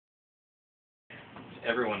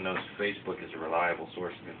everyone knows Facebook is a reliable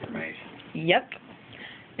source of information. Yep.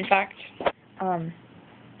 In fact,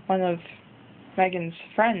 one of Megan's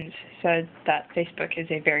friends said that Facebook is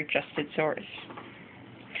a very trusted source.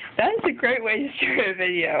 That is a great way to start a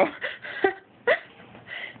video.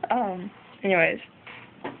 Anyways,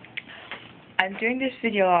 I'm doing this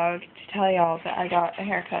video log to tell y'all that I got a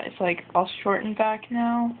haircut. It's like all shortened back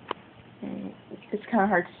now. It's kind of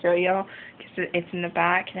hard to show y'all because it's in the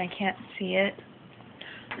back and I can't see it.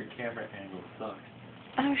 Your camera angle sucks.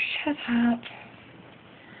 Oh, shut up.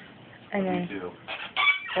 And then, Me too.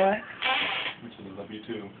 what? Which is love you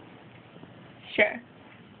too. Sure.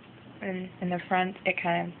 And in the front, it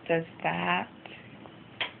kind of does that.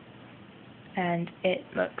 And it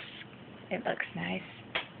looks nice.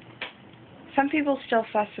 Some people still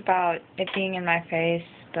fuss about it being in my face,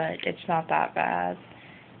 but it's not that bad.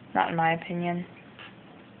 Not in my opinion.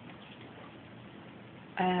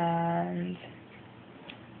 And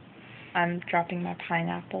I'm dropping my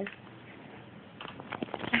pineapple.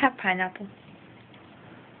 I have pineapple.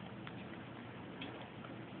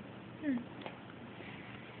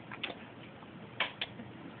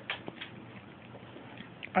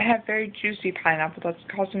 I have very juicy pineapple that's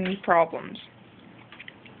causing me problems.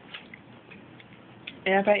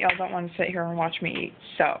 And I bet y'all don't want to sit here and watch me eat,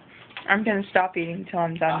 so I'm going to stop eating until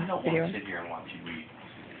I'm done I don't videoing. want to sit here and watch you eat.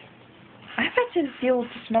 I have to deal with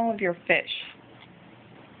the smell of your fish.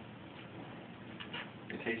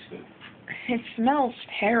 It tastes good. It smells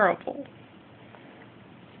terrible.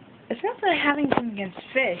 It's not that I have anything against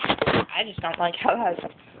fish. I just don't like how that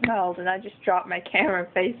smells, and I just dropped my camera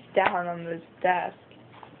face down on this desk.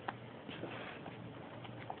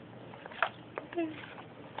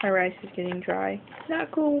 My rice is getting dry. Not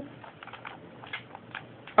cool.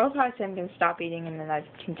 I'll probably say I'm going to stop eating and then I'd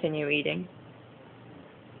continue eating.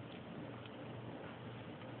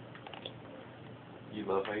 You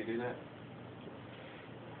love how you do that?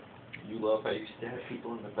 You love how you stab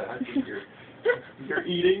people in the back when you're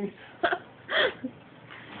eating?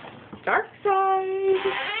 Dark side!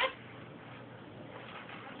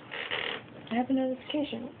 I have a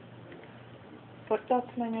notification. What does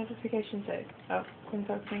my notification say? Oh, couldn't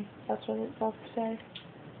talk to me. That's what it does say.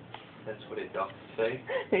 That's what it does say?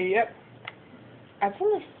 Yep. I've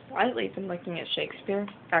only slightly been looking at Shakespeare.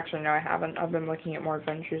 Actually, no, I haven't. I've been looking at more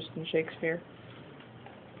adventures than Shakespeare.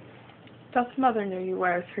 Does mother know you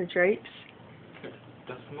wear her drapes?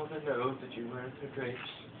 Does mother know that you wear her drapes?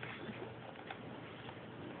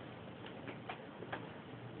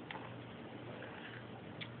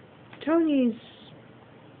 Tony's...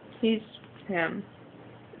 he's him.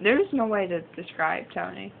 There's no way to describe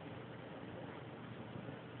Tony.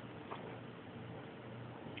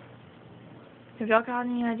 Have y'all got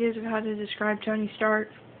any ideas of how to describe Tony Stark?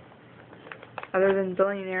 Other than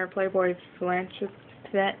billionaire, playboy, philanthropist?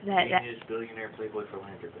 He is billionaire, playboy,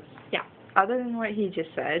 philanthropist. Yeah. Other than what he just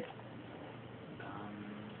said.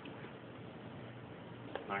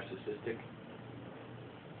 Narcissistic.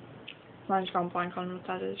 Mine's gone blank on what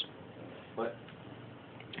that is. What?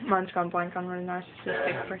 Mine's gone blank on what a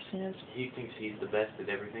narcissistic person is. He thinks he's the best at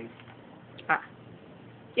everything. Ah.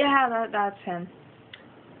 Yeah, that's him.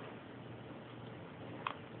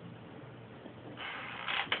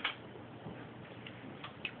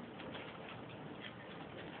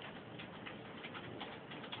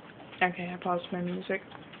 Okay, I paused my music.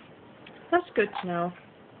 That's good to know.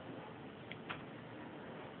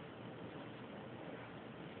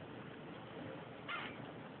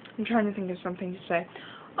 I'm trying to think of something to say.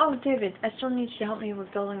 Oh, David, I still need you to help me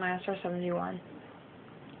with building my SR-71.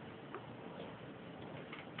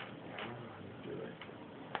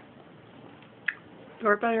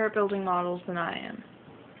 You're better at building models than I am.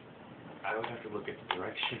 I would have to look at the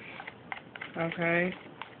directions. Okay.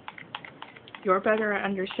 You're better at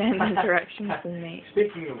understanding directions than me.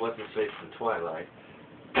 Speaking of what's his face from Twilight.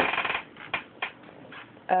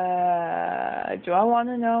 Do I want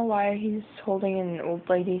to know why he's holding an old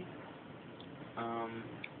lady?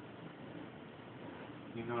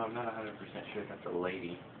 You know, I'm not 100% sure that's a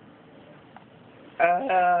lady.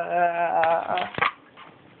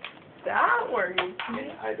 That worries me.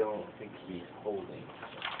 And I don't think he's holding.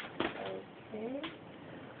 Okay.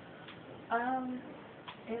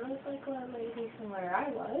 It looks like a lady from where I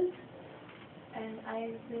was, and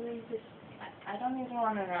I really just, I don't even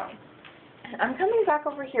want to know. I'm coming back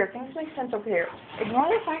over here. Things make sense over here. Ignore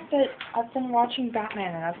the fact that I've been watching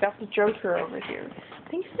Batman and I've got the Joker over here.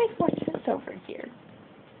 Things make more sense over here.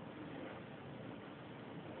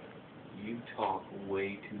 You talk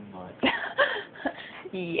way too much.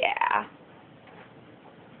 Yeah.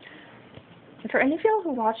 For any of y'all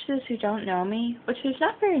who watch this who don't know me, which there's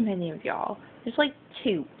not very many of y'all, there's like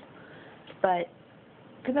 2, but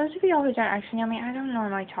for those of y'all who don't actually know me, I don't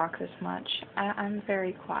normally talk this much. I'm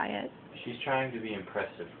very quiet. She's trying to be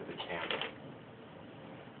impressive for the camera.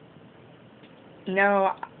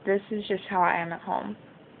 No, this is just how I am at home.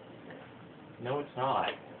 No, it's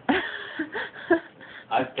not.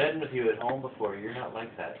 I've been with you at home before. You're not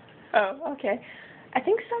like that. Oh, okay. I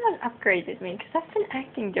think someone upgraded me, because I've been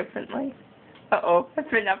acting differently. Uh-oh, I've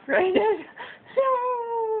been upgraded.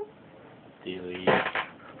 No! Delete.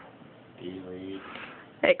 Delete.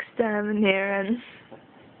 Exterminieren.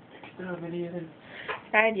 Exterminated.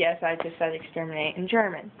 And yes, I just said exterminate in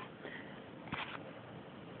German.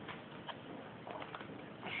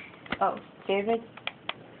 Oh, David?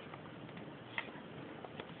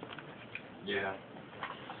 Yeah.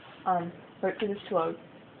 Wait for this to load.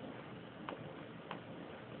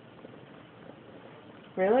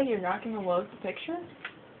 Really? You're not going to load the picture?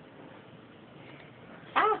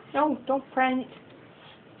 Ah! No, don't print.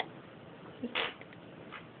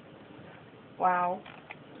 Wow.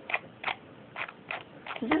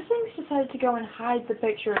 So this thing's decided to go and hide the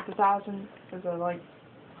picture of the $100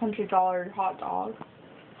 hot dog.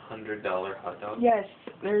 $100 hot dog? Yes,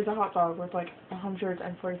 there's a hot dog with like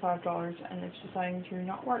 $145 and it's deciding to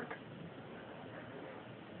not work.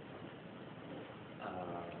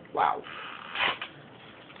 Wow.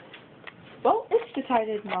 Well, it's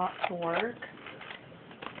decided not to work.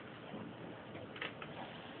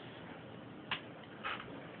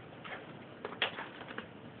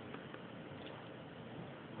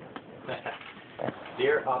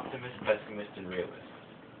 Dear optimist, pessimist, and realist,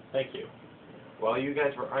 thank you. While you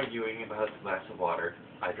guys were arguing about the glass of water,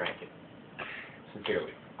 I drank it.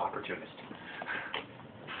 Sincerely, opportunist.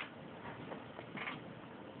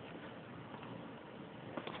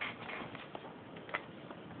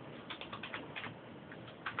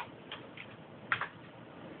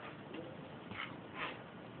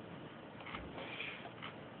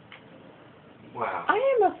 Wow. I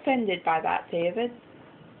am offended by that, David.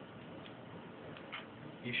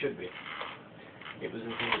 You should be. It was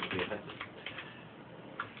intended to be offensive.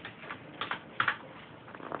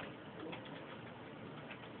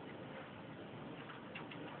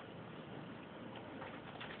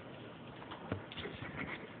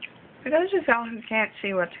 For those of y'all who can't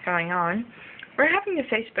see what's going on, we're having a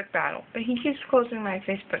Facebook battle, but he keeps closing my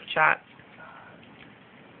Facebook chat.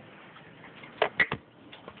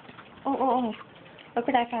 Oh. Look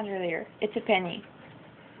what I found earlier. It's a penny.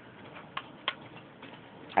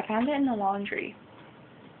 I found it in the laundry.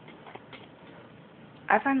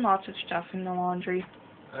 I find lots of stuff in the laundry.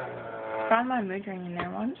 Found my mood ring in there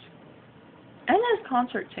once. And a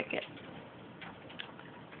concert ticket.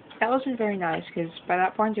 That wasn't very nice, because by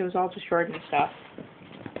that point it was all destroyed and stuff.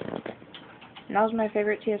 And that was my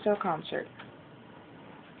favorite TSO concert.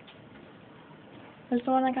 It was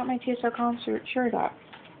the one I got my TSO concert shirt at.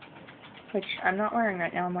 Which I'm not wearing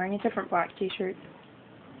right now. I'm wearing a different black t-shirt.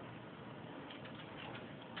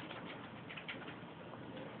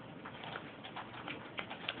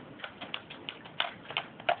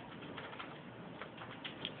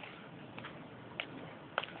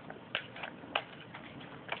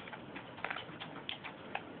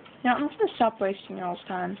 Now I'm just going to stop wasting y'all's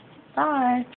time. Bye.